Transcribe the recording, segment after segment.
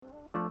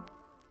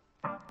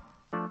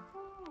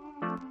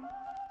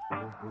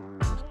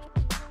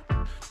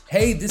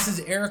Hey, this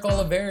is Eric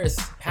Oliveris,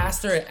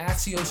 pastor at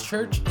Axios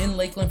Church in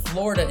Lakeland,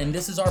 Florida, and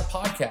this is our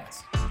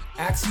podcast.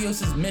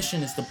 Axios'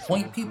 mission is to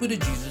point people to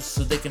Jesus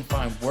so they can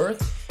find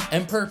worth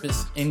and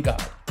purpose in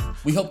God.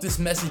 We hope this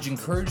message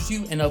encourages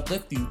you and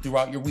uplifts you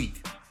throughout your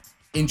week.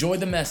 Enjoy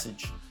the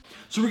message.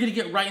 So we're going to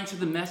get right into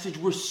the message.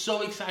 We're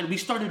so excited. We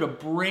started a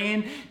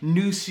brand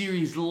new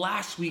series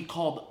last week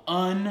called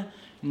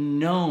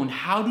Unknown.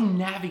 How to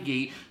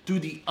navigate through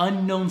the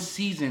unknown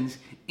seasons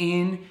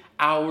in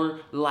our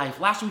life.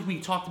 Last week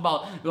we talked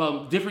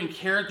about different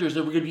characters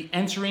that we're going to be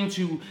entering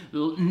to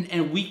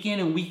and week in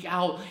and week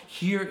out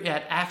here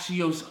at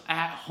Axios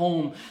at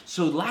home.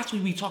 So last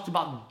week we talked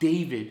about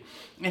David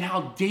and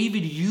how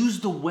David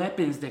used the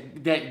weapons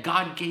that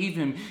God gave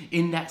him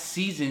in that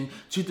season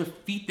to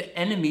defeat the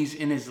enemies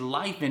in his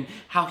life, and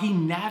how he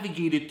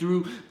navigated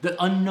through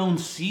the unknown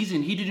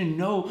season. He didn't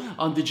know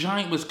the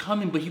giant was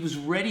coming, but he was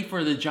ready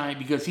for the giant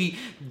because he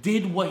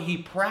did what he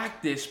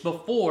practiced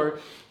before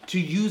to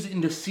use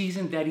in the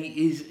season that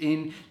he is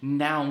in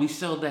now. And we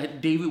saw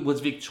that David was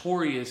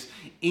victorious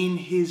in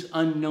his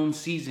unknown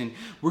season.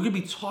 We're going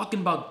to be talking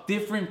about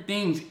different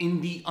things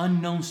in the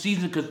unknown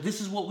season because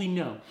this is what we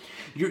know.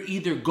 You're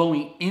either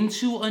going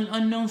into an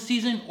unknown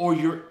season or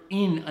you're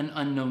in an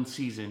unknown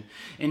season.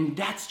 And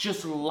that's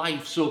just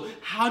life. So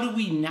how do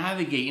we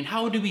navigate and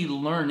how do we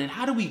learn and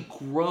how do we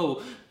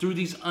grow through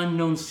these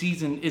unknown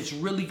seasons? It's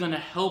really going to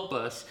help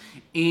us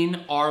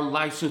in our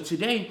life. So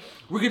today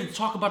we're going to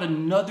talk about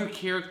another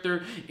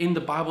character in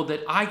the Bible that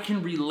I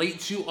can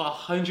relate to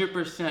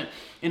 100%.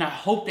 And I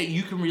hope that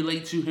you can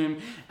relate to him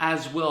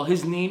as well.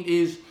 His name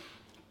is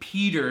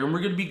Peter, and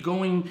we're going to be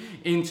going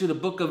into the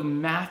book of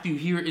Matthew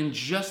here in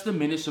just a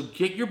minute. So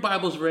get your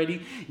Bibles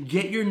ready,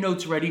 get your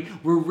notes ready.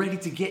 We're ready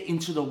to get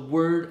into the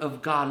Word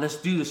of God. Let's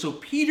do this. So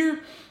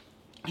Peter,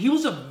 he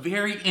was a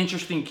very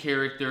interesting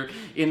character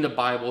in the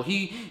Bible.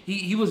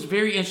 He was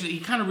very interesting. He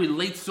kind of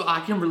relates to, I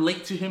can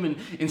relate to him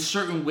in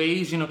certain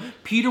ways. You know,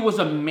 Peter was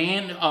a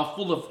man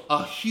full of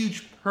a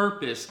huge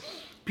purpose.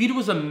 Peter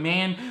was a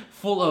man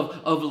full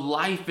of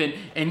life,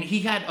 and he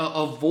had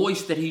a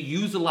voice that he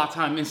used a lot of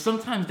time. And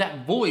sometimes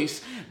that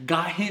voice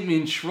got him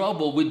in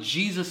trouble with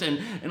Jesus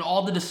and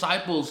all the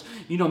disciples.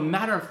 You know,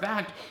 matter of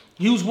fact,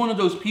 he was one of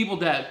those people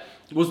that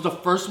was the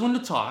first one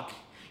to talk.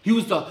 He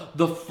was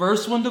the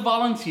first one to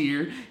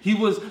volunteer. He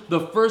was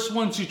the first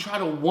one to try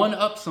to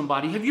one-up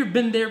somebody. Have you ever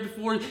been there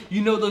before?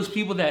 You know those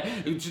people that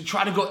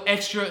try to go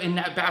extra in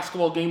that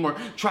basketball game or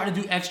try to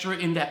do extra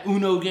in that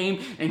Uno game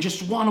and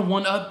just want to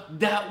one-up?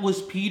 That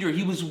was Peter.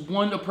 He was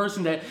a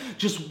person that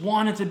just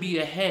wanted to be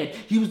ahead.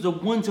 He was the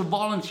one to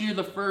volunteer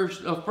the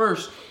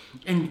first.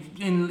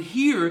 And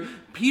here,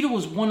 Peter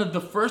was one of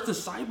the first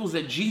disciples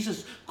that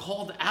Jesus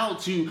called out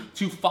to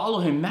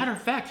follow him. Matter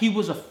of fact, he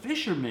was a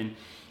fisherman.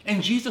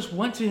 And Jesus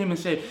went to him and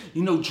said,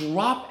 you know,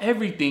 drop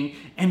everything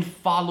and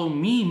follow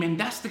me. Man,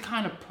 that's the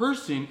kind of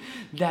person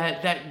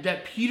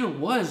that Peter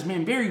was,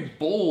 man, very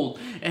bold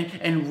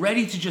and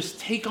ready to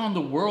just take on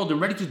the world and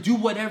ready to do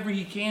whatever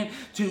he can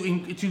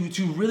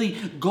to really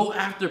go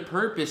after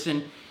purpose.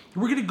 And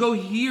we're going to go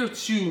here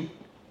to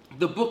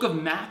the book of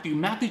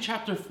Matthew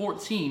chapter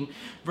 14,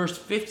 verse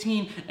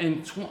 15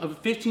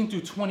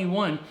 through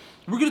 21.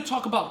 We're going to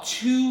talk about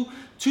two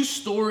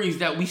stories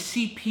that we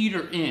see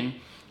Peter in,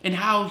 and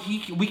how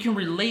we can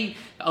relate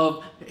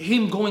of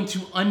him going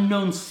to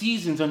unknown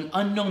seasons and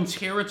unknown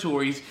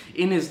territories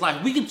in his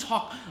life. We can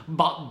talk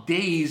about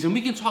days and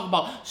we can talk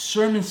about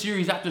sermon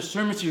series after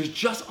sermon series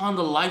just on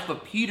the life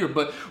of Peter,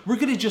 but we're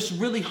going to just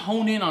really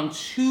hone in on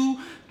two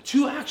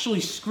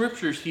actually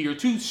scriptures here,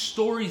 two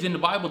stories in the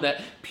Bible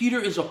that Peter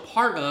is a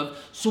part of,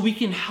 so we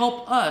can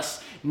help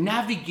us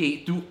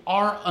navigate through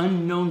our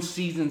unknown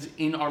seasons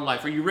in our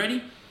life. Are you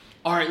ready?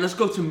 All right, let's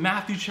go to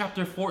Matthew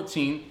chapter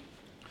 14.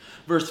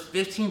 Verse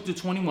 15 to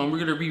 21. We're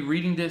going to be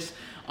reading this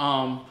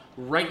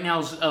right now.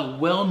 It's a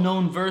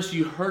well-known verse.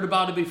 You heard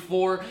about it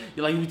before.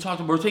 Like we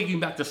talked about, we're taking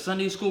back to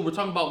Sunday school. We're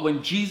talking about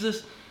when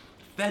Jesus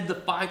fed the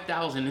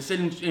 5,000. It said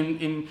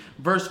in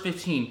verse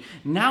 15,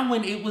 now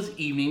when it was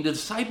evening, the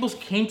disciples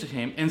came to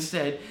him and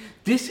said,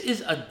 this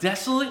is a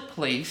desolate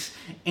place,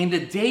 and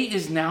the day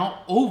is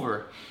now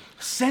over.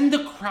 Send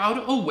the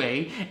crowd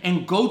away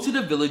and go to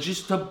the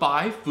villages to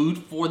buy food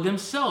for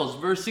themselves.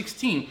 Verse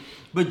 16,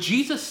 but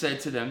Jesus said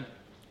to them,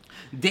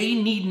 they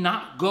need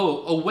not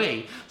go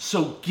away,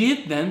 so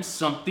give them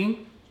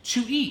something to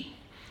eat.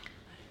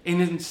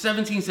 And then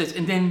 17 says,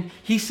 and then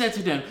he said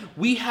to them,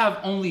 we have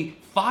only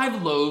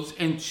 5 loaves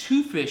and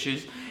 2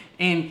 fishes.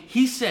 And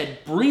he said,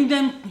 bring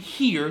them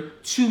here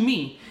to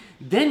me.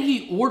 Then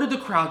he ordered the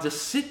crowd to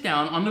sit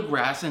down on the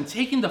grass, and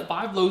taking the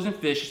 5 loaves and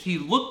fish, he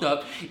looked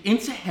up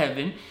into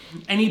heaven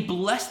and he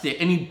blessed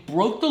it, and he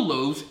broke the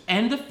loaves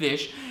and the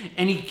fish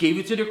and he gave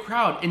it to the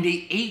crowd, and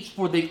they ate,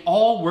 for they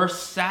all were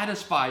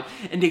satisfied.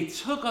 And they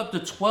took up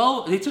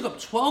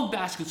 12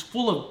 baskets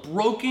full of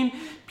broken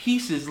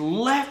pieces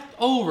left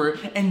over,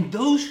 and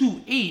those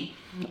who ate,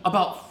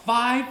 about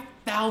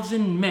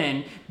 5,000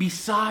 men,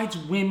 besides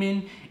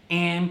women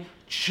and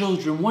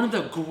children. One of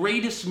the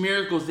greatest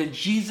miracles that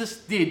Jesus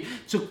did,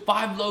 took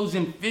 5 loaves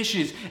and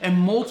fishes and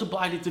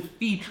multiplied it to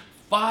feed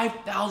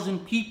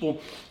 5,000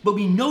 people. But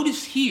we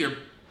notice here,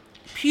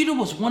 Peter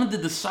was one of the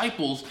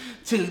disciples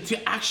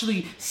to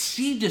actually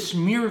see this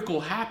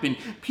miracle happen.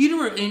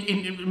 Peter,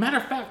 in matter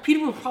of fact,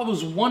 Peter probably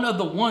was one of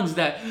the ones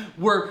that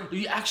were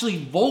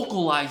actually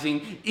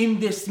vocalizing in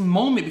this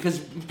moment, because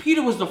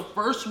Peter was the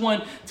first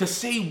one to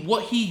say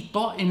what he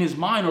thought in his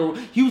mind, or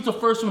he was the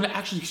first one to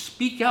actually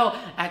speak out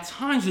at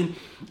times. And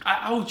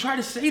I would try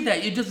to say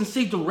that it doesn't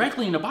say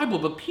directly in the Bible,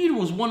 but Peter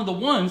was one of the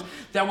ones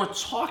that were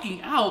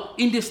talking out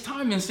in this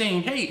time and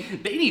saying, hey,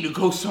 they need to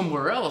go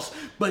somewhere else.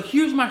 But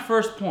here's my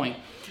first point.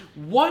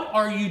 What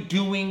are you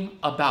doing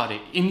about it?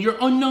 In your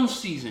unknown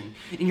season,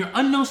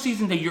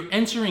 that you're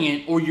entering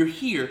in, or you're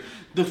here,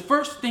 the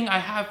first thing I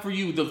have for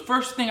you, the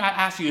first thing I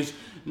ask you is,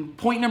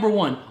 point number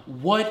 1,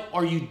 what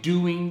are you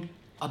doing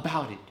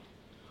about it?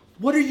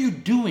 What are you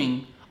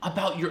doing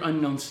about your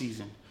unknown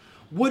season?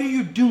 What are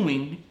you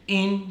doing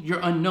in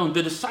your unknown?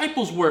 The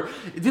disciples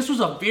this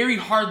was a very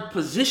hard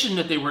position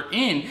that they were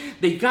in.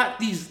 They got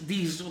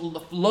these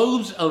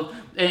loaves of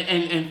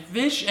and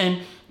fish,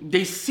 and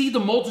they see the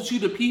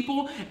multitude of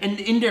people, and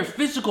in their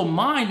physical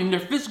mind, in their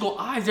physical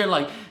eyes, they're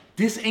like,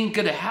 this ain't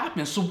gonna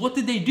happen. So what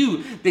did they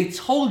do? They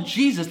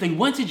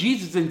went to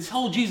Jesus and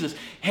told Jesus,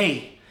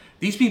 hey,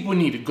 these people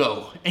need to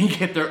go and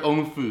get their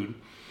own food.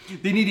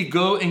 They need to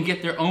go and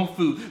get their own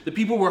food. The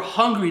people were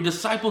hungry.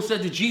 Disciples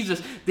said to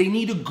Jesus, they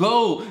need to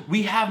go.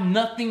 We have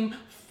nothing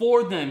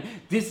for them.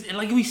 This,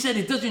 like we said,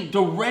 it doesn't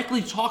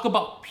directly talk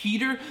about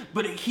Peter,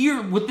 but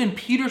here within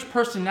Peter's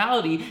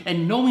personality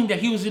and knowing that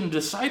he was in the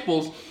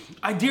disciples,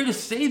 I dare to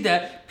say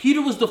that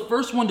Peter was the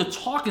first one to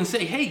talk and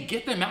say, hey,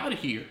 get them out of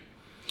here.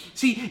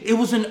 See, it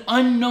was an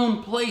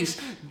unknown place.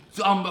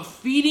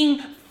 Feeding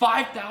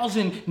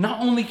 5,000,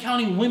 not only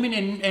counting women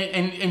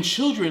and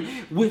children,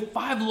 with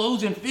 5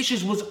 loaves and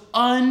fishes was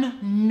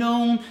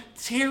unknown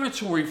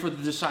territory for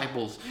the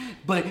disciples.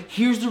 But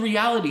here's the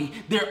reality.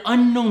 They're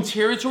unknown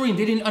territory, and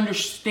they didn't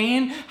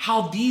understand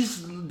how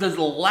the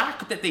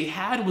lack that they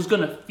had was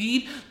going to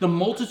feed the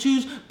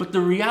multitudes. But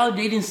the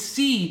reality, they didn't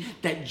see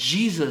that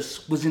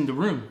Jesus was in the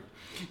room.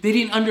 They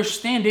didn't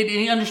understand it. They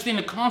didn't understand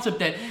the concept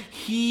that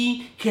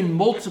he can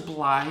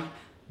multiply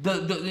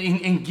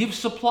and give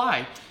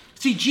supply.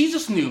 See,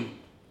 Jesus knew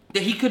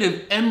that he could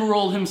have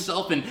emerald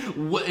himself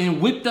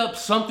and whipped up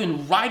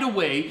something right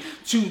away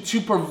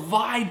to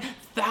provide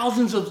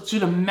thousands to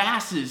the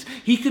masses.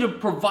 He could have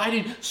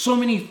provided so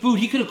many food.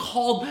 He could have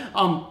called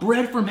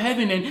bread from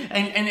heaven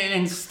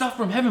and stuff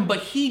from heaven. But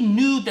he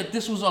knew that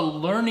this was a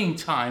learning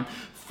time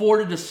for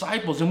the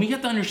disciples. And we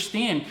have to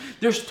understand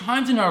there's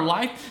times in our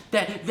life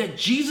that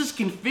Jesus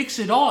can fix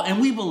it all, and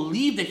we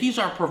believe that he's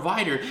our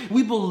provider.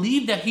 We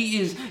believe that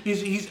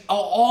he's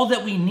all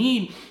that we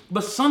need.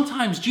 But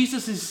sometimes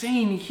Jesus is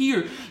saying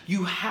here,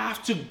 you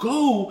have to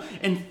go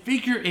and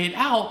figure it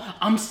out.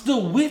 I'm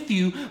still with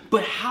you,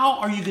 but how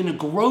are you going to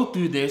grow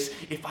through this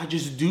if I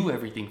just do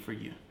everything for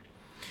you?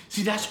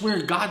 See, that's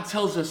where God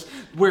tells us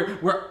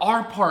where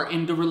our part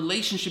in the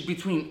relationship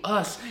between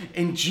us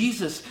and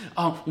Jesus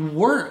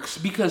works,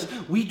 because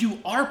we do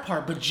our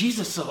part, but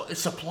Jesus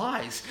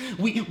supplies.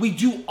 We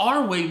do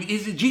our way.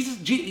 Jesus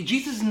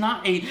is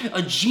not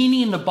a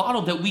genie in the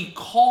bottle that we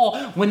call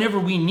whenever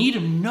we need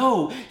him.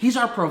 No, he's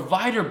our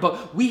provider,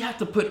 but we have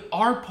to put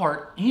our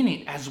part in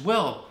it as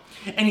well.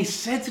 And he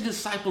said to the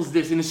disciples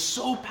this, and it's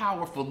so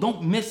powerful.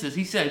 Don't miss this.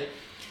 He said,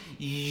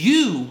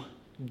 you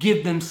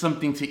give them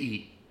something to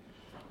eat.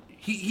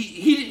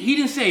 He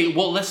didn't say,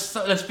 well, let's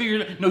figure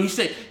it out. No,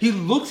 he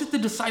looks at the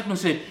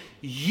disciples and said,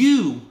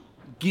 you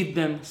give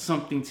them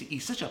something to eat.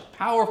 Such a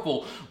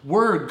powerful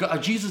word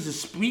Jesus is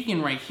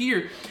speaking right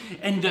here.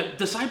 And the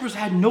disciples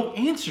had no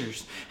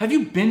answers. Have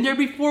you been there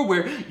before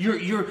where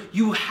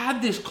you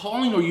have this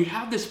calling, or you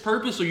have this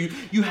purpose, or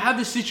you have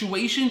this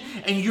situation,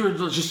 and you're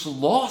just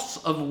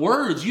lost of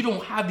words? You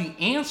don't have the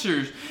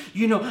answers.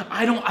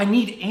 I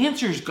need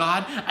answers,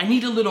 God. I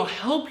need a little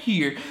help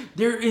here.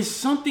 There is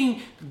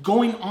something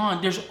going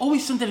on. There's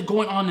always something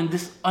going on in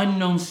this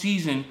unknown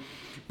season.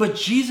 But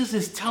Jesus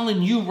is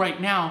telling you right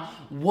now,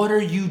 what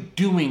are you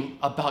doing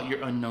about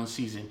your unknown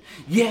season?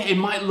 Yeah, it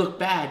might look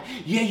bad.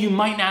 Yeah, you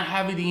might not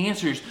have the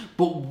answers.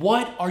 But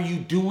what are you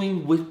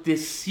doing with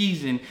this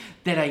season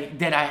that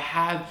I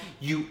have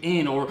you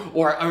in, or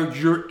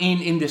you're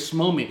in this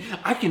moment?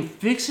 I can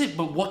fix it,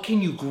 but what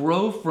can you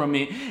grow from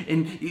it?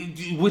 And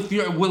with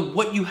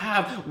what you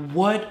have,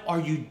 what are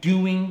you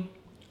doing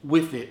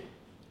with it?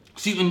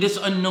 See, in this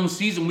unknown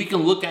season, we can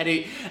look at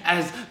it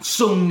as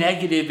so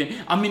negative,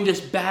 and I'm in this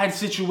bad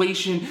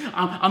situation,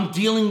 I'm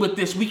dealing with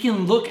this. We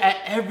can look at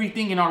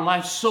everything in our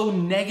life so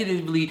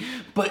negatively,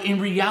 but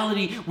in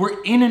reality,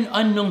 we're in an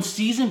unknown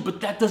season,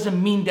 but that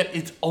doesn't mean that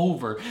it's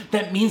over.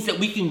 That means that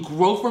we can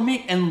grow from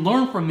it and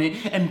learn from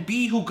it and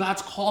be who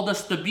God's called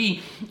us to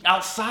be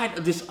outside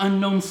of this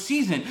unknown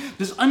season.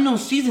 This unknown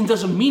season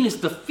doesn't mean it's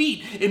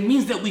defeat. It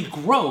means that we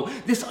grow.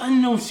 This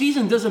unknown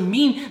season doesn't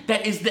mean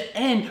that it's the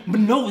end,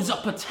 but no, it's a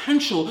potential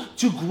potential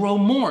to grow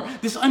more.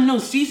 This unknown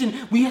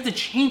season, we have to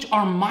change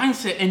our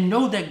mindset and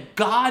know that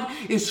God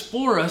is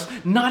for us,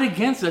 not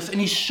against us. And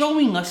he's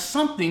showing us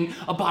something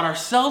about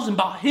ourselves and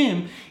about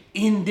him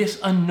in this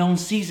unknown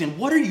season.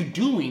 What are you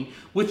doing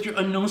with your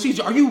unknown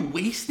season? Are you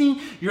wasting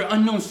your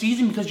unknown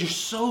season because you're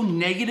so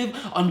negative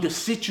on the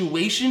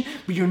situation,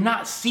 but you're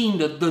not seeing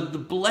the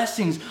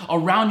blessings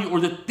around you or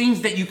the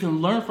things that you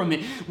can learn from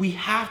it? We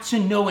have to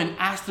know and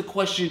ask the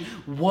question,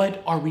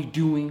 what are we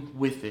doing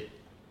with it?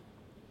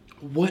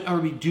 What are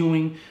we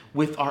doing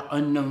with our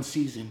unknown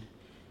season?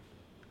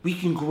 We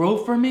can grow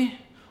from it,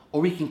 or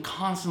we can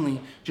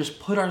constantly just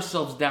put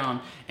ourselves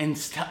down and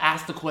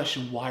ask the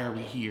question, why are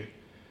we here?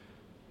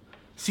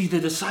 See, the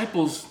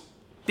disciples,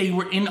 they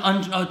were in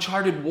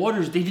uncharted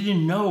waters. They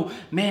didn't know,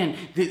 man,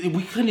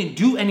 we couldn't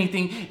do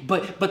anything,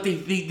 but they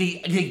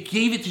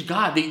gave it to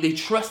God. They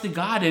trusted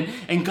God,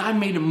 and God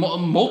made it,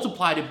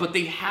 multiplied it, but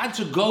they had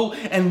to go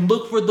and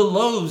look for the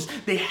loaves.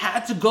 They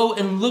had to go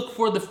and look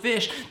for the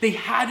fish. They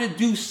had to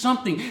do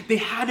something. They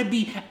had to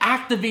be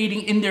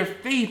activating in their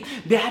faith.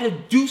 They had to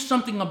do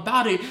something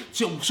about it.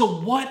 So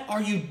what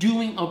are you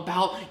doing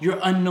about your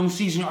unknown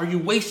season? Are you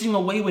wasting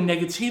away with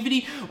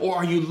negativity, or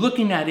are you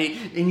looking at it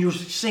and you're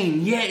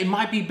saying, yeah, it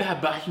might be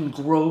bad, but I can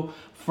grow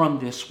from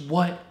this?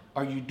 What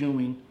are you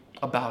doing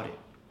about it?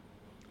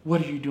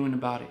 What are you doing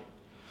about it?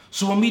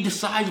 So when we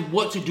decide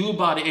what to do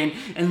about it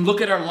and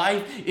look at our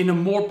life in a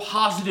more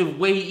positive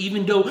way,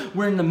 even though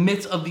we're in the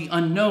midst of the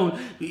unknown,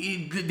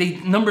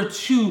 number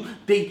two,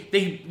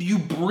 you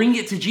bring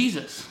it to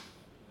Jesus.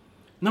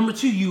 Number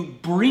two, you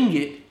bring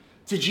it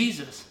to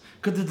Jesus.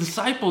 Because the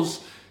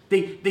disciples,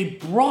 they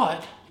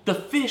brought the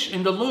fish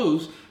and the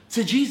loaves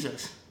to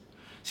Jesus.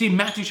 See,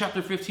 Matthew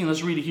chapter 15,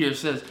 let's read it here. It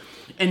says,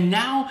 and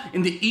now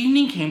in the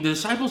evening came, the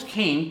disciples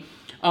came.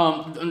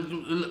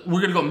 We're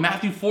going to go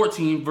Matthew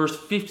 14, verse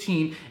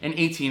 15 and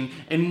 18.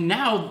 And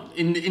now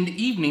in the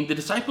evening, the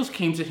disciples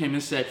came to him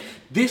and said,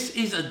 this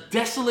is a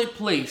desolate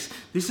place.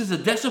 This is a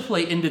desolate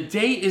place, and the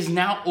day is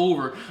now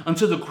over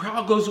until the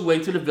crowd goes away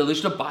to the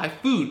village to buy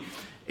food.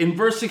 In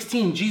verse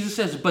 16, Jesus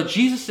says, but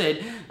Jesus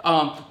said,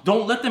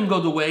 don't let them go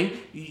the way.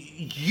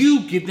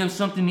 You give them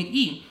something to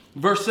eat.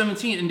 Verse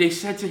 17, and they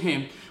said to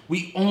him,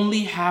 we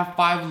only have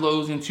 5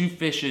 loaves and 2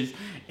 fishes.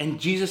 And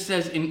Jesus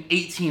says in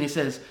 18, it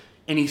says,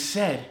 and he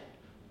said,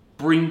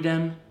 bring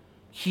them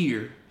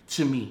here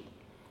to me.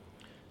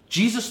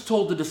 Jesus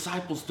told the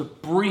disciples to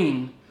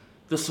bring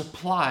the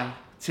supply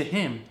to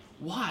him.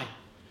 Why?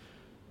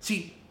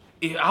 See,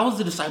 if I was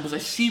the disciples, I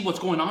see what's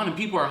going on and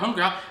people are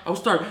hungry. I would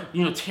start,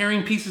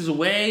 tearing pieces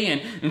away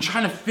and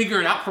trying to figure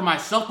it out for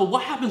myself. But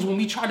what happens when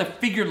we try to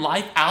figure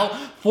life out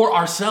for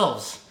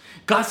ourselves?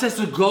 God says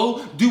to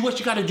go do what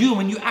you got to do. And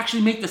when you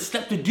actually make the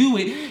step to do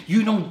it,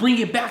 you don't bring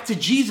it back to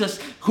Jesus,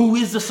 who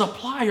is the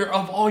supplier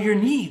of all your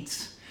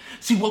needs.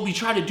 See, what we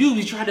try to do,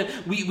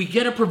 we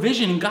get a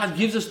provision and God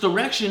gives us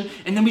direction,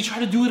 and then we try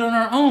to do it on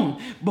our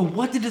own. But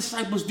what did the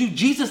disciples do?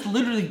 Jesus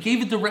literally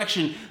gave a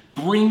direction.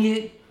 Bring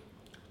it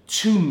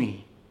to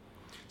me.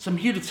 So I'm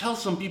here to tell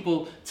some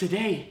people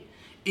today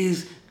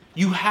is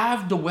you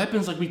have the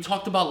weapons like we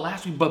talked about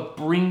last week, but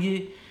bring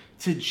it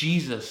to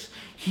Jesus.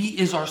 He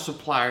is our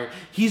supplier.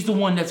 He's the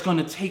one that's going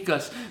to take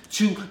us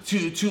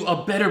to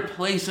a better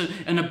place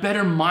and a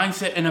better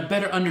mindset and a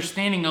better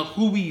understanding of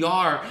who we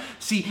are.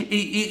 See,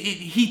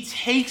 he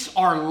takes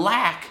our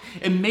lack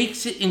and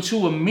makes it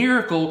into a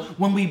miracle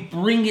when we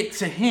bring it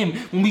to him.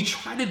 When we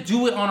try to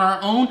do it on our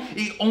own,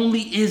 it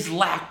only is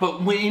lack.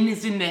 But when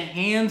it's in the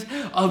hands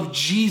of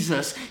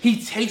Jesus, he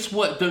takes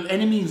what the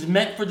enemy is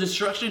meant for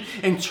destruction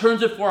and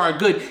turns it for our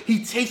good.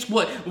 He takes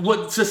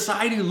what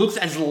society looks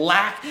as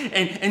lack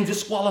and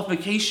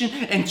disqualification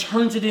and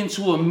turns it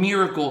into a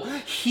miracle.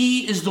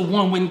 He is the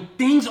one, when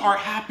things are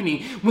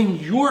happening, when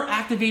you're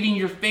activating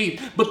your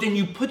faith, but then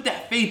you put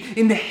that faith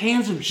in the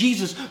hands of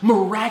Jesus,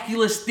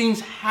 miraculous things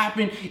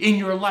happen in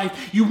your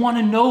life. You want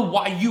to know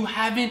why you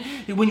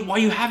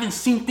haven't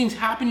seen things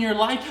happen in your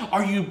life?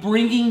 Are you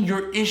bringing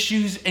your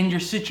issues and your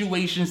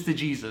situations to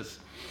Jesus?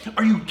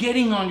 Are you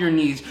getting on your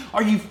knees?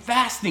 Are you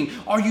fasting?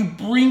 Are you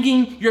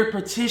bringing your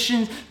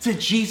petitions to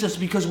Jesus?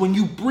 Because when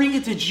you bring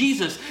it to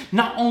Jesus,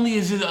 not only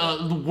is it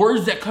the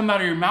words that come out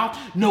of your mouth,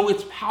 no,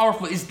 it's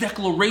powerful. It's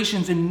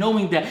declarations and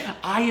knowing that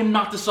I am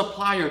not the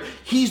supplier.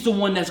 He's the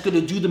one that's going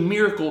to do the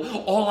miracle.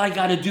 All I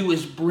got to do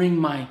is bring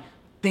my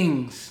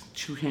things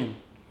to him.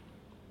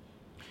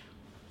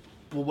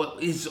 But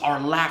what is our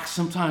lack?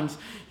 Sometimes,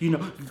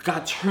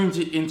 God turns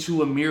it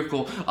into a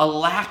miracle. A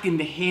lack in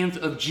the hands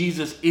of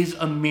Jesus is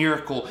a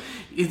miracle.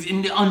 It's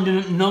in the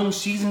unknown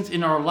seasons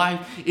in our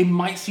life. It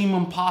might seem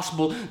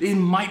impossible. It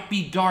might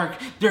be dark.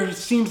 It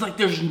seems like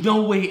there's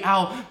no way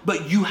out.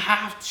 But you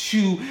have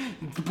to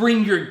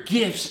bring your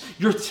gifts,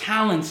 your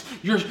talents,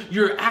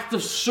 your act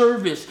of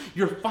service,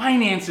 your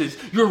finances,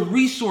 your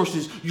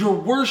resources, your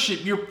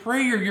worship, your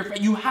prayer.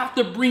 You have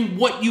to bring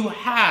what you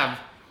have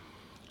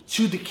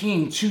to the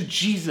King, to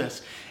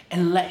Jesus.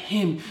 and let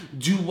him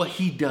do what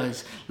he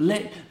does.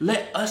 Let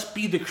us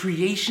be the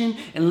creation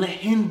and let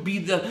him be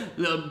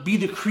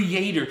the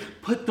creator.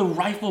 Put the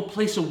rightful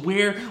place of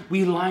where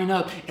we line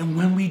up. And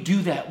when we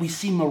do that, we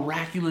see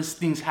miraculous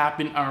things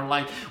happen in our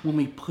life when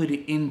we put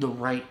it in the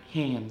right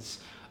hands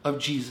of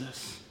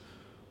Jesus.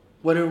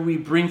 Whatever we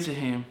bring to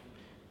him,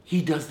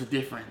 he does the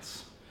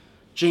difference.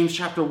 James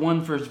chapter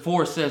 1 verse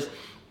 4 says,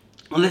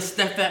 unless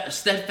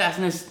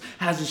steadfastness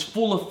has its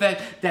full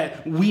effect,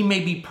 that we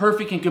may be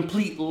perfect and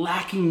complete,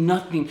 lacking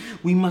nothing.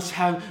 We must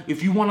have,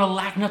 if you want to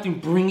lack nothing,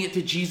 bring it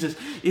to Jesus.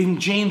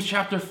 In James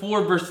chapter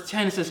 4, verse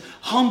 10, it says,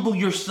 humble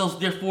yourselves,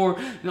 therefore,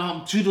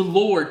 to the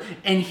Lord,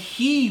 and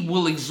he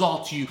will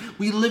exalt you.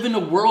 We live in a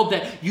world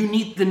that you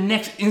need the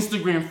next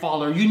Instagram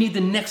follower. You need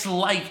the next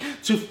like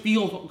to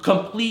feel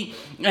complete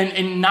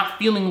and not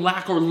feeling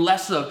lack or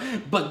less of.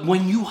 But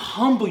when you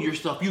humble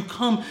yourself, you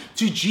come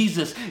to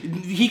Jesus,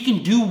 he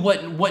can do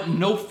what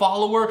no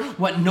follower,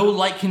 what no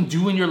like can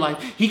do in your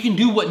life. He can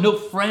do what no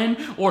friend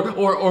or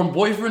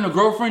boyfriend or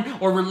girlfriend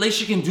or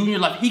relationship can do in your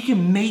life. He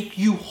can make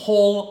you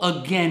whole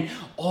again.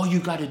 All you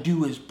got to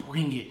do is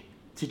bring it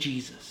to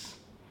Jesus.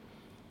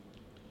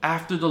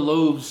 After the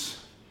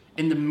loaves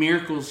and the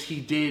miracles he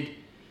did,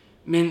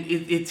 man,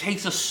 it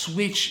takes a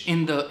switch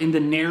in the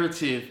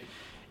narrative.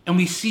 And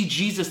we see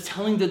Jesus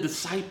telling the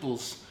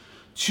disciples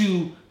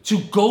to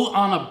go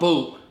on a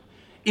boat.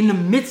 In the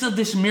midst of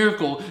this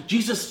miracle,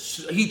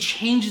 Jesus, he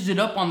changes it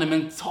up on them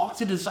and talks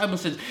to the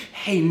disciples and says,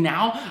 hey,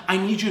 now I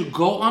need you to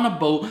go on a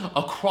boat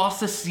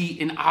across the sea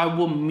and I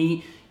will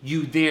meet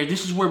you there.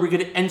 This is where we're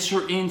going to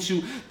enter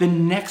into the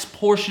next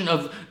portion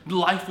of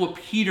life with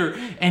Peter,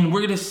 and we're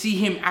going to see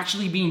him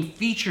actually being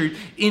featured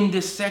in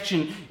this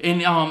section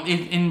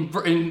in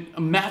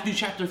Matthew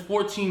chapter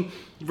 14,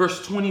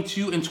 verse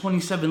 22 and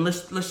 27.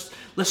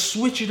 Let's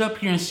switch it up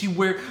here and see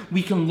where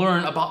we can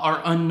learn about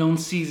our unknown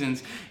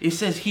seasons. It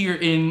says here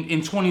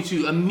in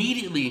 22,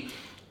 immediately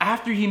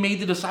after he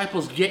made the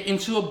disciples get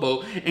into a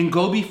boat and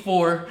go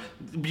before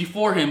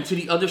him to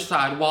the other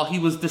side while he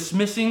was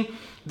dismissing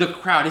the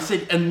crowd. It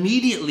said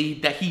immediately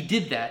that he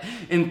did that.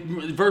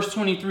 In verse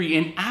 23,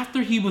 and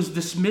after he was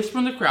dismissed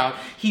from the crowd,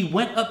 he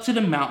went up to the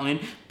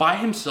mountain by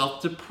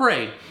himself to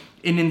pray.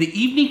 And in the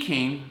evening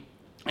came,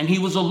 and he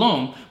was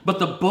alone, but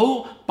the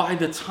boat by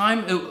the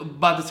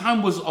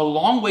time was a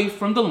long way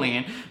from the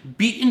land,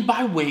 beaten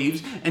by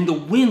waves, and the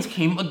winds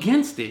came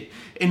against it.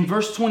 In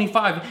verse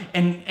 25,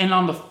 and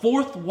on the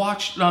fourth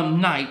watch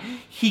night,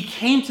 he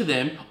came to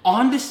them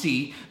on the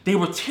sea. They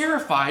were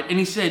terrified, and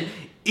he said,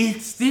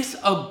 is this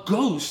a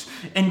ghost?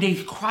 And they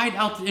cried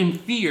out in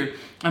fear.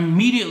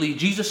 Immediately,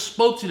 Jesus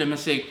spoke to them and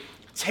said,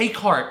 take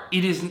heart,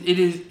 it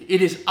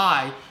is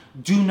I,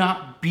 do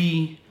not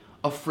be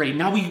afraid.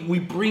 Now we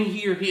bring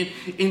here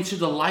into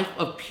the life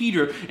of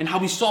Peter and how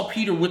we saw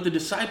Peter with the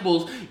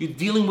disciples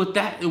dealing with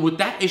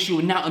that issue.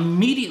 And now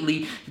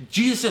immediately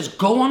Jesus says,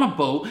 go on a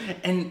boat,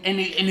 and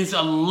it's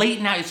a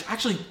late night. It's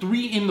actually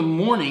 3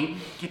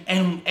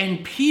 a.m.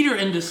 and Peter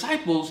and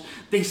disciples,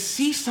 they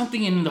see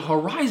something in the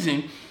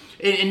horizon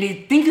and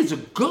they think it's a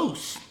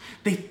ghost.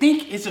 They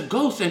think it's a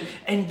ghost,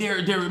 and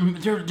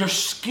they're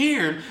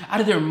scared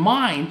out of their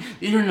mind.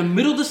 They're in the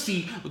middle of the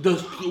sea,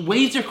 the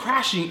waves are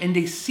crashing, and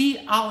they see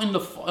out in the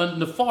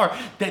far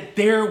that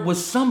there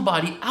was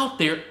somebody out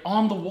there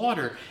on the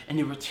water, and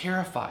they were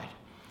terrified.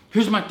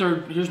 Here's my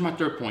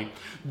third point.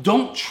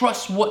 Don't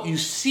trust what you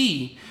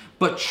see,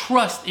 but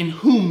trust in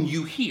whom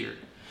you hear.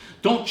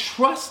 Don't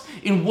trust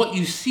in what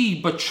you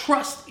see, but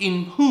trust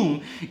in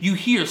whom you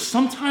hear.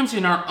 Sometimes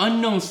in our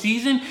unknown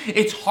season,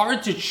 it's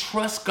hard to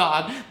trust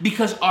God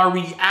because our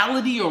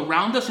reality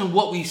around us and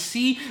what we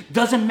see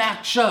doesn't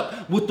match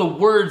up with the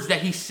words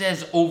that he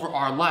says over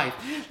our life.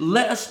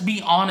 Let us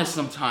be honest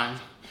sometimes.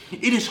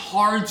 It is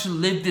hard to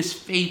live this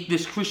faith,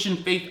 this Christian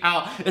faith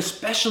out,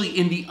 especially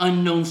in the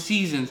unknown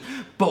seasons.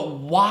 But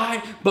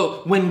why?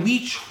 But when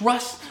we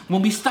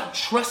stop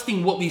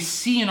trusting what we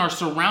see in our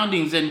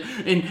surroundings and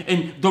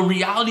the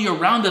reality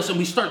around us, and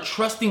we start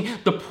trusting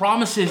the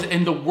promises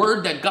and the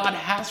word that God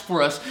has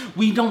for us,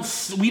 we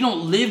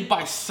don't live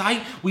by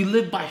sight, we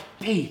live by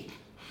faith.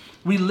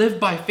 We live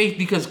by faith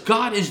because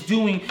God is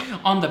doing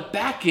on the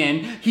back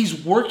end.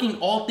 He's working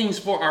all things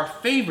for our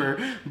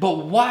favor.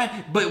 But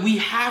why? But we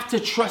have to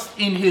trust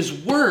in his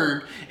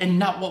word and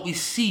not what we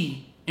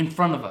see in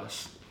front of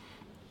us.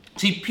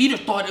 See, Peter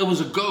thought it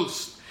was a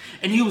ghost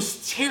and he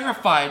was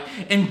terrified.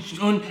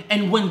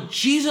 And when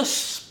Jesus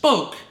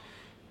spoke,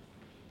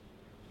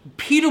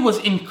 Peter was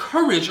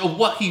encouraged of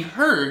what he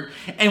heard,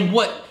 and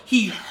what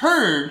he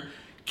heard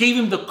gave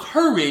him the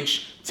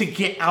courage to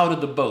get out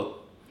of the boat.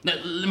 Now,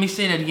 let me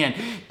say that again.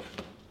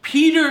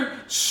 Peter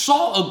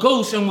saw a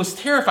ghost and was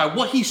terrified.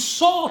 What he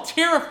saw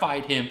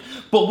terrified him.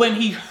 But when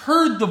he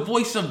heard the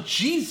voice of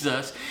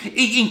Jesus,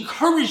 it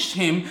encouraged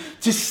him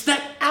to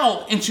step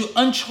out into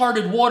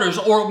uncharted waters,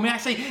 or may I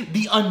say,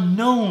 the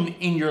unknown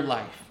in your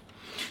life.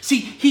 See,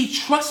 he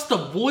trusts the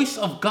voice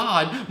of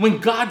God when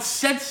God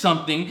said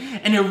something,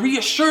 and it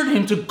reassured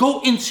him to go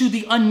into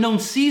the unknown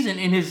season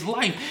in his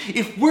life.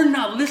 If we're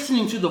not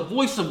listening to the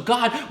voice of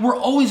God, we're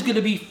always going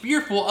to be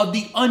fearful of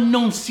the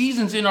unknown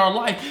seasons in our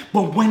life.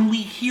 But when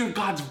we hear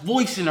God's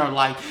voice in our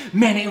life,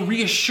 man, it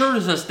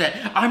reassures us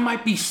that I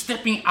might be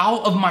stepping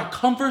out of my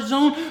comfort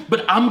zone,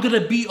 but I'm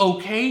going to be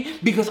okay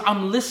because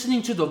I'm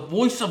listening to the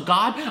voice of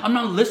God. I'm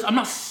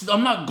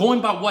not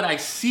going by what I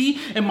see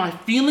and my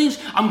feelings.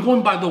 I'm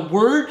going by the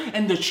word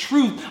and the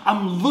truth.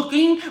 I'm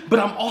looking, but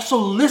I'm also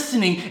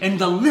listening, and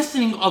the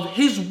listening of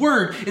his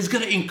word is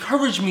going to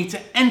encourage me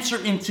to enter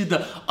into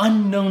the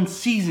unknown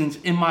seasons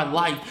in my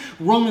life.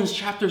 Romans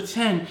chapter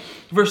 10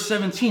 verse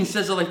 17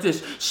 says it like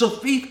this: so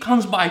faith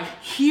comes by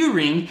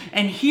hearing,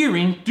 and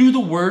hearing through the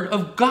word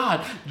of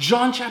God.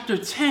 John chapter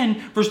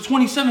 10 verse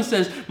 27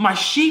 says, my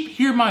sheep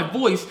hear my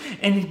voice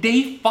and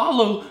they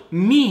follow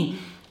me.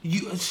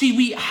 You see,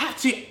 we have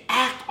to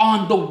act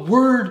on the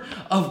word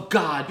of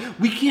God.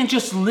 We can't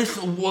just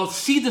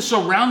see the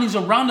surroundings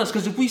around us,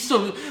 because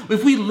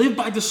if we live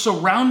by the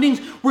surroundings,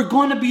 we're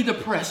going to be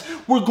depressed.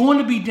 We're going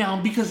to be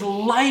down, because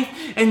life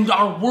and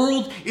our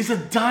world is a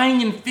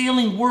dying and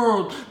failing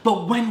world.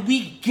 But when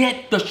we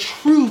get the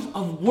truth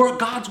of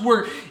God's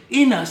word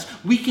in us,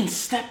 we can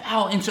step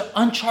out into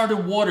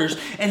uncharted waters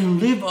and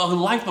live a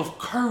life of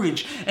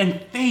courage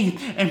and faith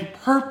and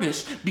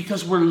purpose,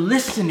 because we're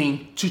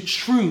listening to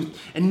truth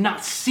and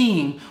not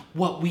seeing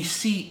what we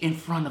see in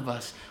front of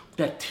us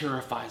that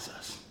terrifies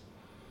us.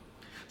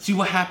 See,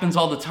 what happens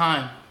all the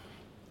time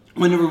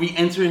whenever we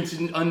enter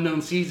into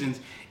unknown seasons,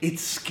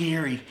 it's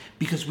scary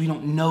because we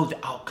don't know the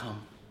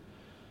outcome.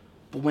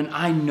 But when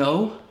I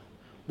know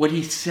what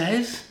he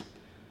says,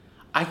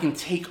 I can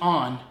take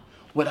on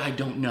what I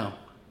don't know.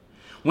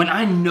 When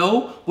I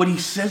know what he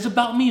says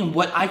about me and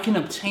what I can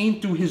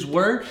obtain through his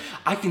word,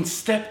 I can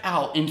step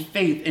out in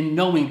faith and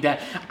knowing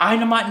that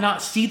I might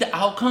not see the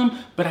outcome,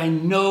 but I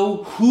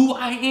know who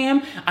I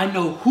am, I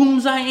know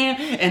whom's I am,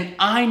 and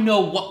I know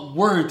what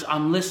words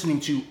I'm listening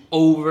to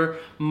over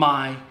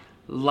my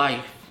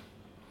life.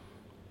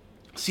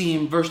 See,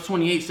 in verse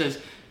 28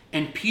 says,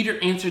 and Peter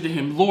answered to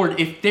him, Lord,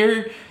 if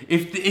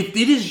it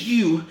is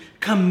you,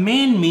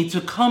 command me to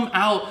come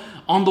out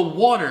on the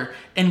water.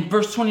 And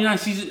verse 29,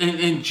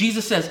 and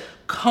Jesus says,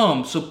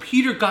 come. So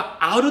Peter got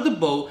out of the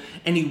boat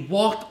and he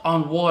walked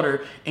on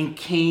water and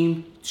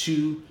came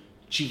to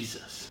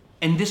Jesus.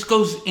 And this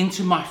goes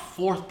into my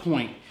fourth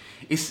point.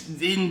 This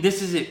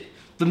is it.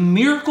 The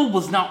miracle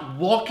was not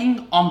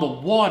walking on the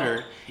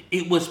water.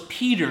 It was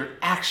Peter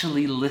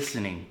actually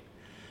listening.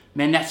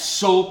 Man, that's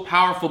so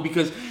powerful,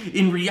 because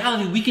in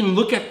reality, we can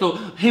look at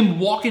him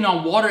walking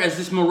on water as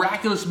this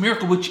miraculous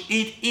miracle, which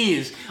it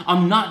is.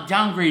 I'm not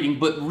downgrading,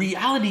 but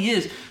reality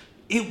is,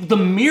 the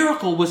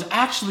miracle was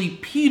actually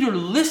Peter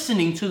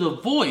listening to the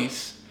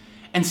voice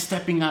and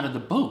stepping out of the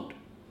boat.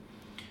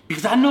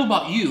 Because I know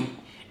about you,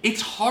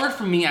 it's hard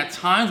for me at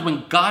times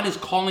when God is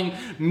calling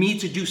me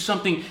to do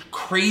something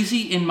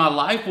crazy in my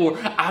life or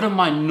out of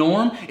my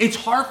norm. It's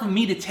hard for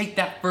me to take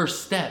that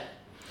first step.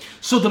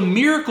 So the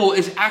miracle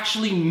is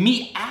actually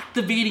me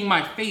activating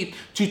my faith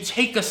to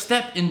take a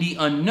step in the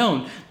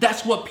unknown.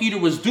 That's what Peter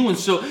was doing.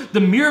 So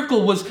the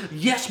miracle was,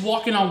 yes,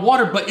 walking on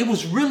water, but it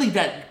was really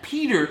that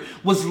Peter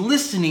was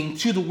listening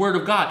to the word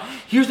of God.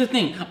 Here's the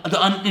thing.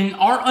 In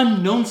our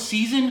unknown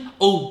season,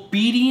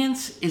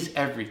 obedience is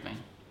everything.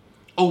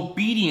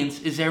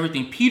 Obedience is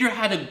everything. Peter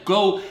had to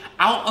go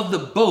out of the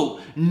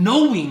boat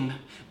knowing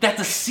that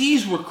the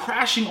seas were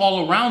crashing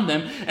all around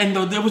them, and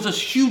there was a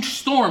huge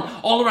storm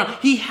all around.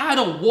 He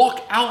had to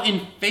walk out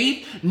in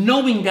faith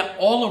knowing that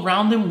all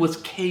around them was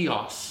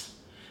chaos.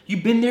 You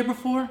been there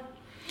before?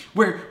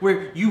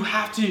 Where you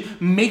have to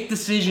make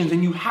decisions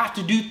and you have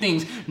to do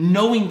things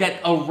knowing that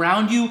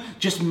around you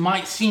just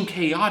might seem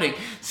chaotic.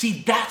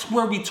 See, that's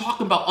where we talk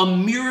about a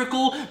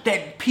miracle,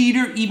 that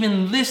Peter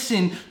even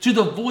listened to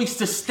the voice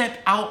to step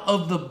out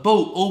of the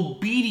boat.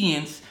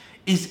 Obedience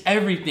is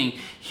everything.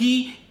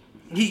 He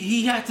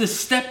had to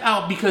step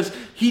out, because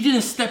he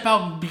didn't step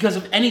out because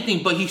of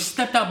anything, but he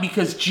stepped out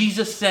because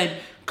Jesus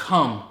said,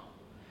 come.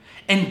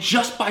 And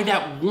just by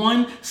that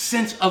one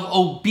sense of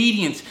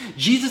obedience,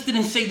 Jesus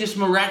didn't say this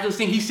miraculous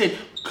thing. He said,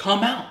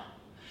 come out.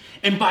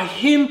 And by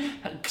him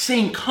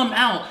saying, come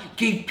out,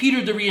 gave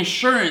Peter the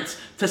reassurance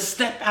to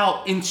step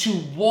out into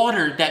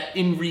water that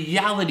in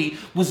reality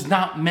was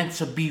not meant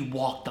to be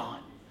walked on.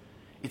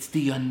 It's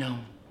the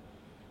unknown.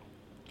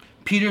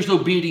 Peter's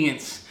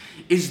obedience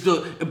is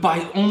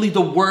by only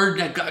the word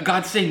that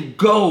God's saying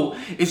go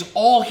is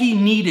all he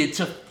needed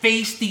to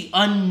face the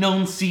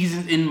unknown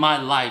seasons in my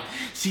life.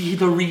 See,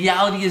 the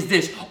reality is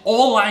this: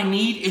 all I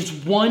need is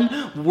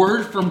one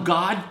word from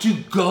God to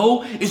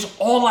go, is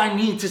all I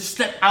need to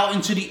step out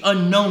into the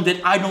unknown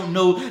that I don't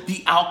know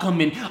the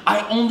outcome in.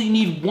 I only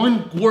need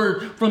one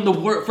word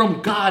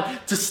from God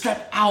to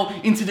step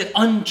out into the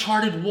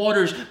uncharted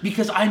waters,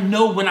 because I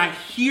know when I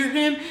hear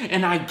him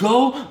and I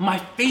go, my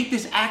faith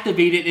is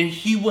activated and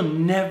he will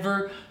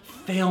never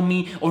fail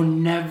me or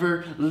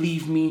never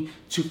leave me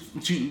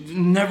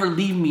never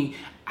leave me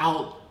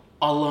out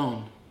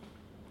alone.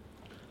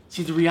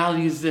 See, the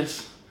reality is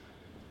this.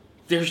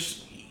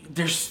 There's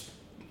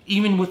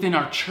even within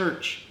our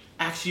church,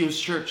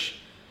 Axios Church,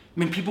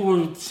 people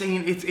were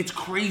saying it's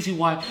crazy.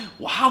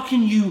 How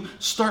can you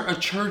start a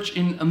church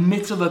in the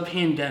midst of a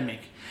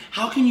pandemic?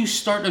 How can you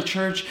start a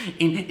church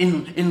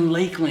in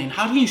Lakeland?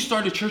 How can you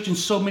start a church in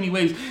so many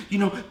ways?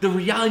 The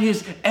reality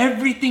is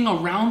everything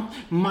around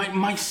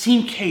might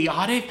seem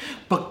chaotic,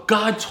 but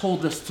God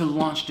told us to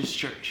launch this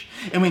church.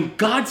 And when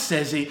God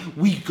says it,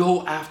 we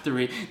go after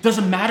it.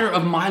 Doesn't matter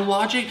of my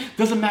logic,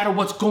 doesn't matter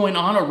what's going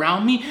on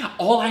around me.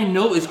 All I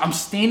know is I'm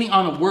standing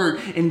on a word,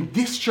 and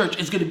this church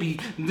is going to be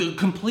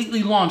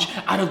completely launched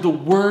out of the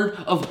word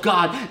of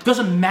God.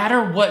 Doesn't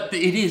matter what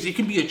it is. It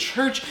can be a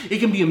church, it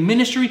can be a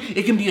ministry,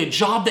 it can be a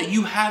job that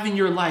you have in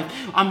your life.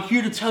 I'm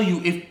here to tell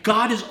you, if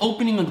God is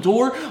opening a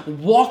door,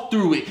 walk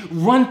through it,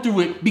 run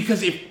through it,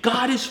 because if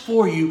God is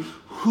for you,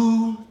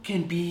 who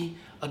can be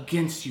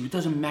against you? It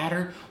doesn't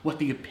matter what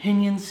the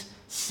opinions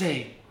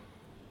say.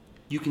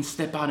 You can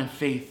step out in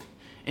faith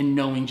and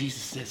knowing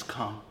Jesus says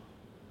come.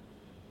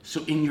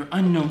 So in your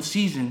unknown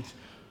seasons,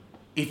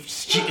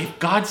 if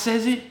God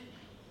says it,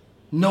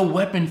 no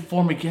weapon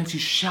formed against you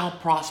shall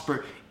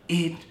prosper.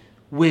 It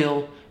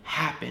will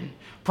happen.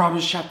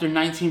 Proverbs chapter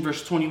 19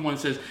 verse 21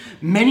 says,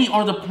 many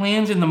are the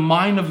plans in the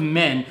mind of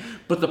men,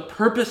 but the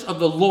purpose of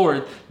the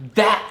Lord,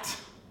 that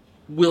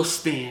will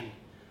stand.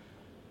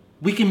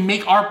 We can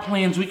make our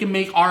plans, we can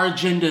make our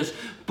agendas,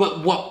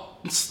 but what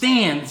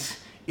stands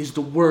is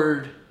the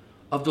word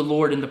of the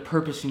Lord and the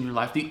purpose in your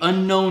life. The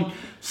unknown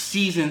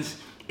seasons,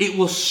 it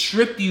will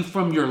strip you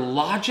from your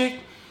logic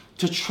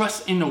to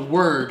trust in a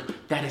word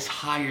that is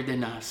higher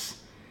than us.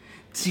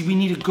 See, we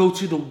need to go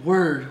to the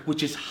word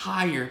which is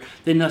higher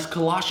than us.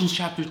 Colossians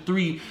chapter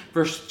 3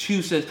 verse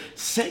 2 says,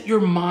 set your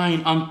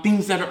mind on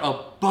things that are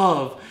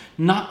above,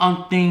 not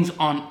on things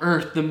on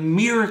earth. The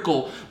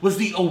miracle was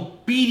the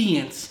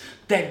obedience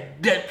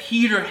that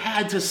Peter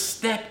had to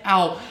step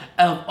out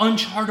of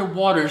uncharted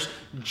waters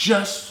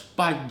just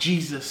by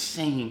Jesus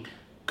saying,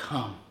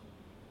 come.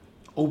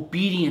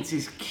 Obedience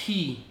is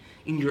key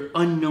in your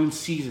unknown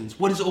seasons.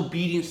 What is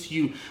obedience to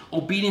you?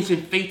 Obedience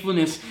and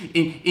faithfulness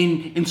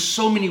in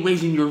so many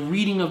ways, in your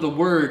reading of the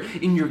word,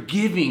 in your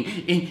giving,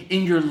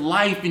 in your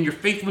life, in your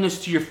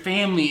faithfulness to your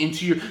family, and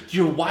to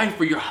your wife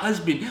or your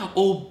husband.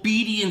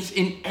 Obedience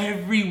in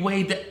every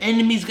way. The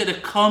enemy's going to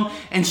come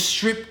and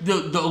strip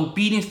the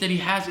obedience that he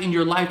has in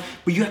your life,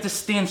 but you have to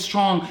stand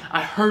strong.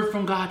 I heard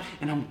from God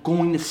and I'm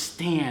going to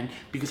stand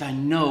because I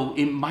know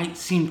it might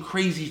seem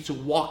crazy to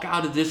walk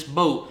out of this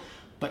boat,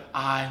 but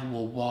I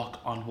will walk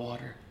on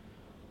water.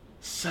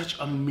 Such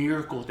a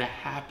miracle that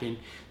happened,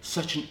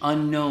 such an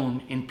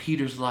unknown in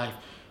Peter's life,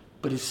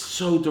 but it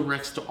so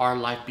directs to our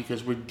life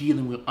because we're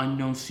dealing with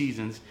unknown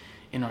seasons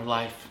in our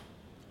life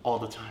all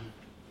the time.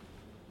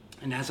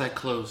 And as I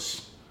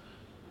close,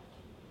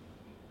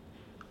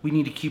 we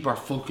need to keep our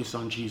focus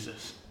on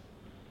Jesus.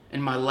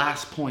 And my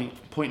last point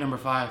number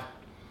 5,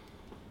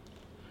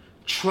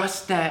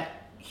 trust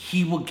that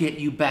he will get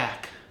you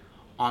back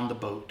on the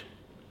boat.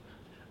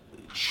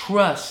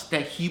 Trust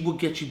that he will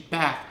get you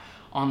back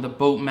on the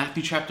boat.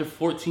 Matthew chapter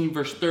 14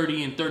 verse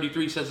 30 and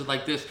 33 says it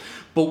like this.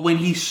 But when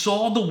he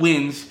saw the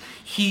winds,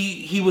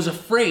 he was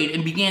afraid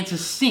and began to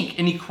sink,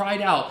 and he cried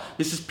out,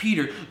 this is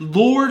Peter,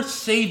 Lord,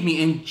 save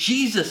me. And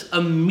Jesus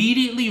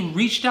immediately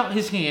reached out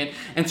his hand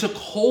and took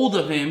hold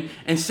of him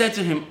and said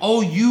to him,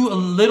 oh, you a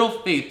little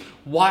faith,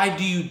 why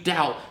do you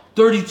doubt?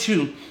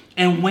 32.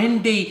 And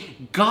when they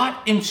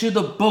got into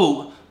the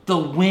boat, the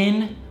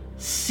wind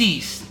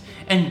ceased.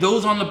 And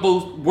those on the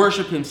boat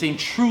worship him, saying,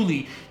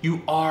 truly,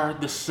 you are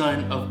the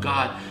Son of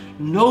God.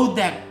 Know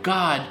that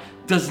God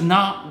does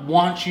not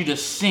want you to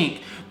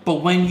sink, but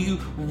when you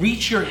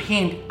reach your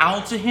hand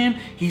out to him,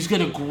 he's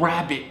going to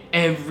grab it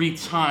every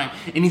time.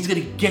 And he's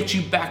going to get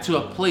you back to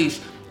a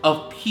place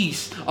of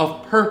peace,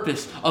 of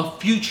purpose,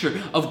 of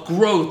future, of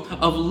growth,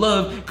 of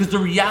love. Because the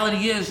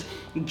reality is,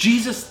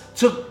 Jesus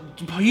took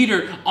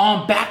Peter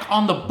back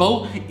on the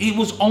boat. It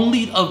was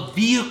only a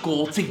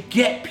vehicle to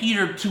get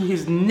Peter to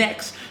his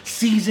next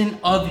season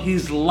of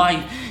his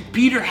life.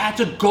 Peter had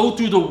to go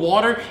through the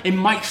water. It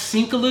might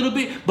sink a little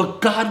bit,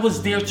 but God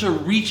was there to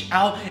reach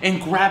out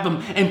and grab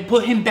him and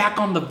put him back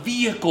on the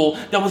vehicle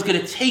that was going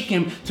to take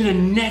him to the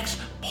next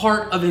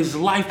part of his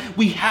life.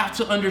 We have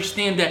to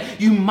understand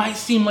that you might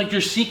seem like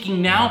you're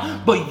seeking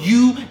now, but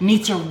you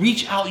need to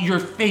reach out your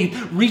faith,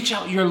 reach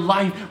out your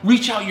life,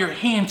 reach out your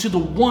hand to the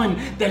one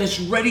that is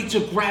ready to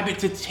grab it,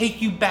 to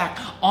take you back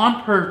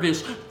on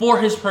purpose for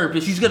his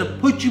purpose. He's going to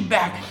put you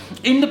back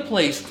in the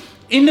place,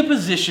 in the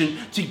position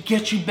to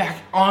get you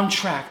back on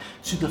track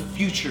to the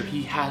future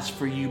he has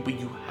for you, but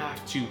you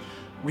have to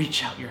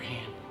reach out your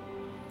hand.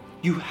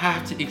 You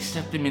have to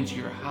accept him into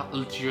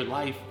your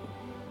life.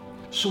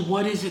 So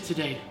what is it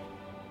today?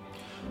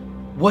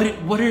 What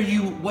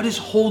is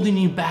holding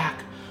you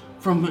back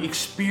from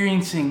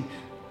experiencing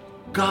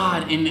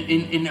God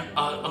in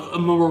a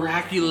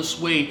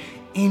miraculous way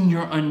in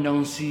your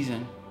unknown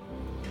season?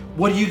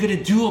 What are you going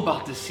to do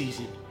about this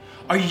season?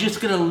 Are you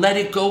just gonna let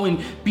it go and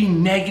be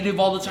negative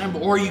all the time?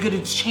 Or are you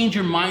gonna change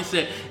your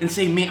mindset and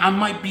say, man, I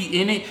might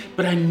be in it,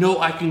 but I know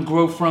I can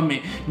grow from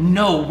it?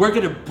 No, we're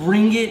gonna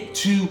bring it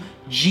to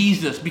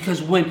Jesus,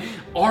 because when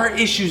our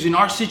issues and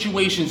our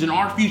situations and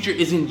our future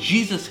is in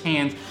Jesus'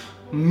 hands,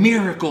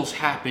 miracles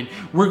happen.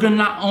 We're gonna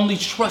not only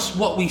trust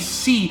what we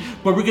see,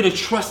 but we're gonna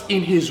trust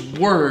in His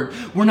word.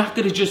 We're not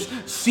gonna just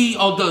see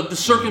all the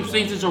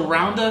circumstances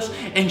around us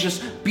and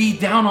just be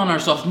down on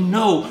ourselves.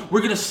 No,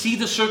 we're gonna see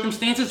the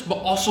circumstances, but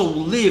also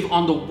live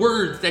on the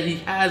words that He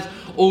has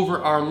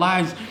over our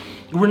lives.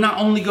 We're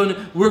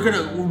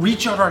gonna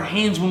reach out our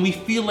hands when we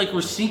feel like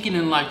we're sinking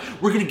in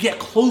life. We're gonna get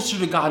closer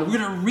to God. We're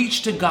gonna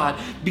reach to God,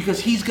 because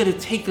He's gonna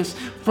take us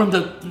from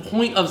the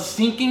point of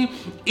sinking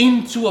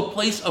into a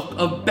place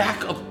of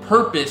back of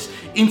purpose,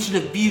 into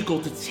the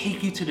vehicle to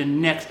take you to the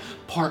next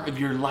part of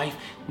your life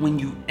when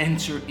you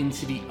enter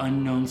into the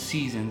unknown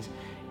seasons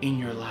in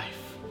your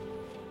life.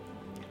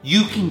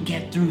 You can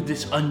get through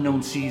this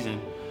unknown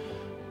season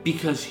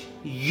because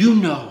you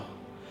know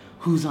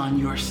who's on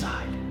your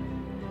side.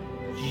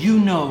 You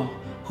know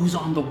who's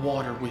on the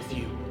water with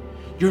you.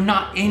 You're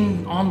not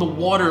on the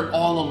water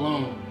all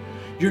alone.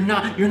 You're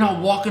not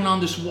walking on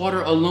this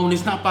water alone.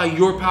 It's not by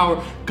your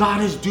power. God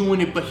is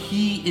doing it, but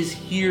He is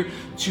here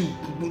to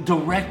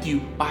direct you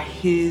by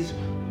His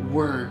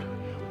word.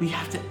 We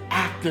have to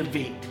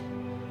activate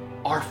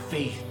our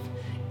faith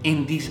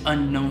in these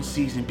unknown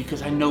seasons,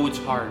 because I know it's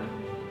hard.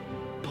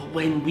 But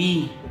when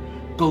we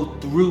go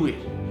through it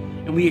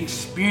and we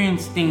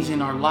experience things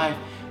in our life,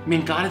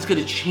 man, God is going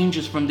to change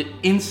us from the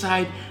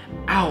inside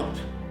out.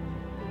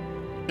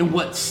 And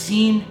what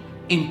seemed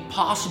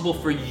impossible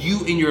for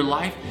you in your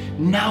life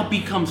now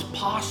becomes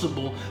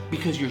possible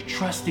because you're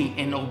trusting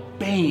and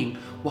obeying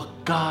what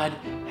God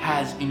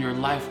has in your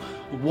life.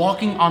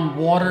 Walking on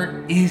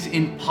water is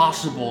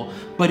impossible,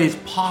 but it's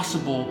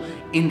possible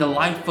in the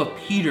life of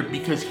Peter,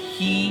 because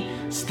he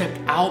stepped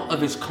out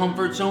of his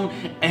comfort zone,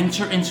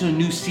 entered into a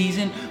new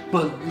season,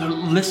 but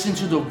listened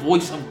to the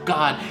voice of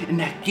God, and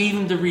that gave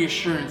him the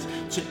reassurance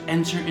to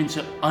enter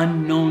into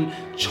unknown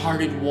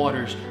charted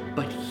waters.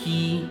 But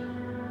he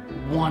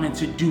wanted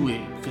to do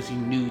it because he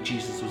knew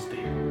Jesus was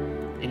there,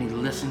 and he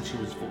listened to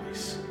His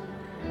voice.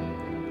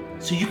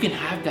 So you can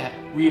have that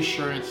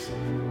reassurance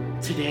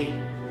today.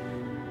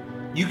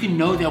 You can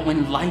know that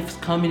when life's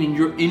coming and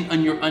you're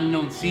in your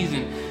unknown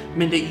season,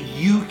 man, that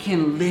you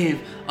can live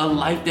a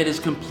life that is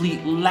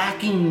complete,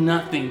 lacking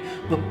nothing,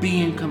 but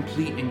being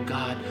complete in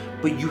God.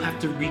 But you have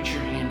to reach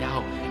your hand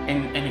out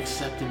and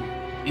accept Him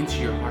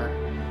into your heart.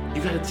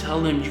 You got to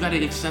tell Him, you got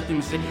to accept Him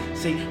and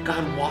say,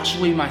 God, wash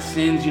away my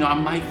sins. You know, I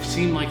might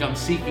seem like I'm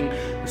sinking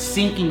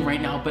right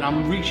now, but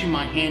I'm reaching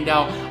my hand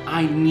out.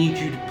 I need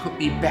you to put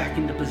me back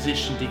into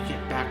position to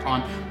get back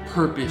on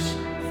purpose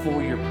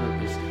for your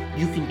purpose.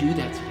 You can do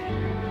that today.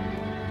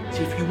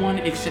 See, if you want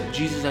to accept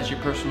Jesus as your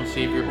personal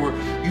Savior, or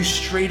you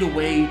strayed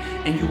away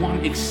and you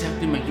want to accept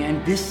Him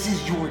again, this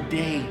is your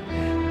day.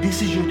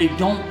 This is your day.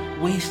 Don't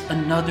waste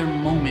another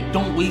moment.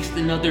 Don't waste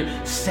another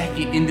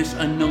second in this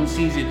unknown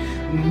season.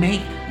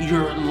 Make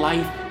your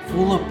life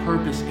full of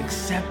purpose.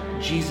 Accept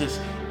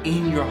Jesus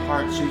in your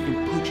heart so He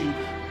can put you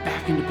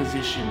back into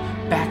position,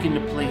 back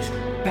into place,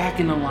 back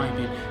in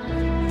alignment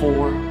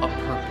for a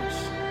purpose.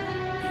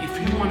 If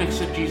you want to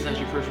accept Jesus as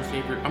your personal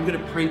Savior, I'm going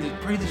to pray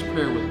this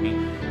prayer with me.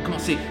 Come on,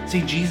 say,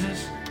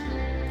 Jesus,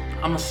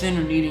 I'm a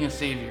sinner needing a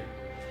Savior.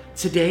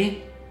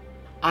 Today,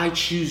 I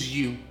choose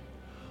You.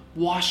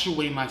 Wash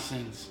away my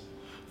sins.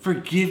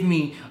 Forgive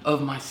me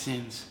of my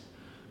sins.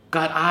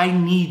 God, I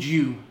need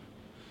You.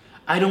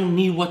 I don't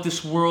need what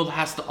this world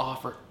has to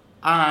offer.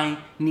 I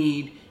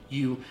need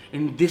You.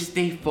 And this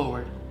day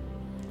forward,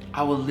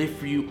 I will live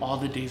for You all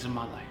the days of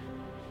my life.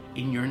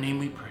 In Your name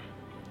we pray.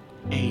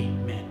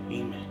 Amen.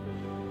 Amen.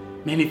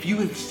 Man, if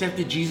you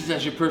accepted Jesus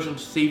as your personal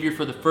Savior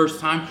for the first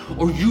time,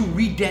 or you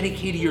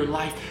rededicated your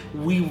life,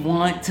 we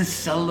want to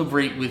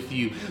celebrate with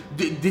you.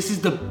 This is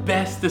the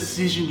best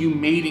decision you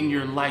made in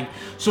your life.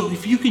 So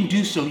if you can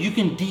do so, you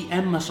can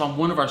DM us on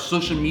one of our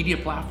social media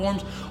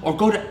platforms, or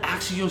go to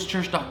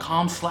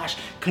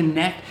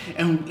axioschurch.com/connect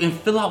and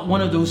fill out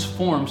one of those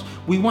forms.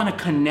 We want to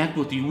connect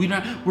with you.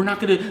 We're not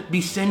going to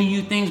be sending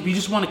you things. We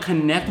just want to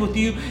connect with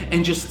you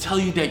and just tell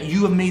you that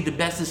you have made the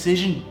best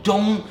decision.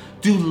 Don't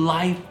do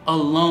life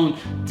alone.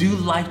 Do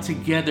life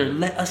together.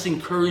 Let us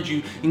encourage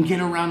you and get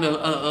around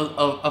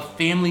a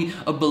family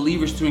of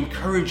believers to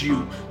encourage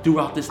you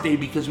throughout this day,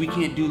 because we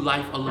can't do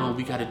life alone.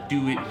 We got to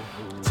do it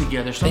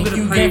together. So thank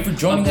you again for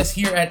joining us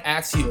here at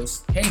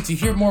Axios. Hey, to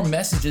hear more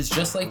messages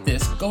just like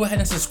this, go ahead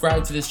and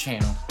subscribe to this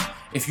channel.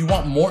 If you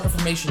want more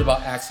information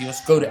about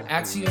Axios, go to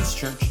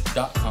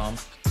axioschurch.com.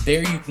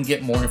 There you can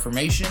get more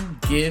information,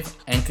 give,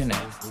 and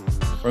connect.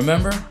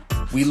 Remember,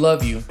 we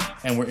love you,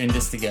 and we're in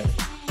this together.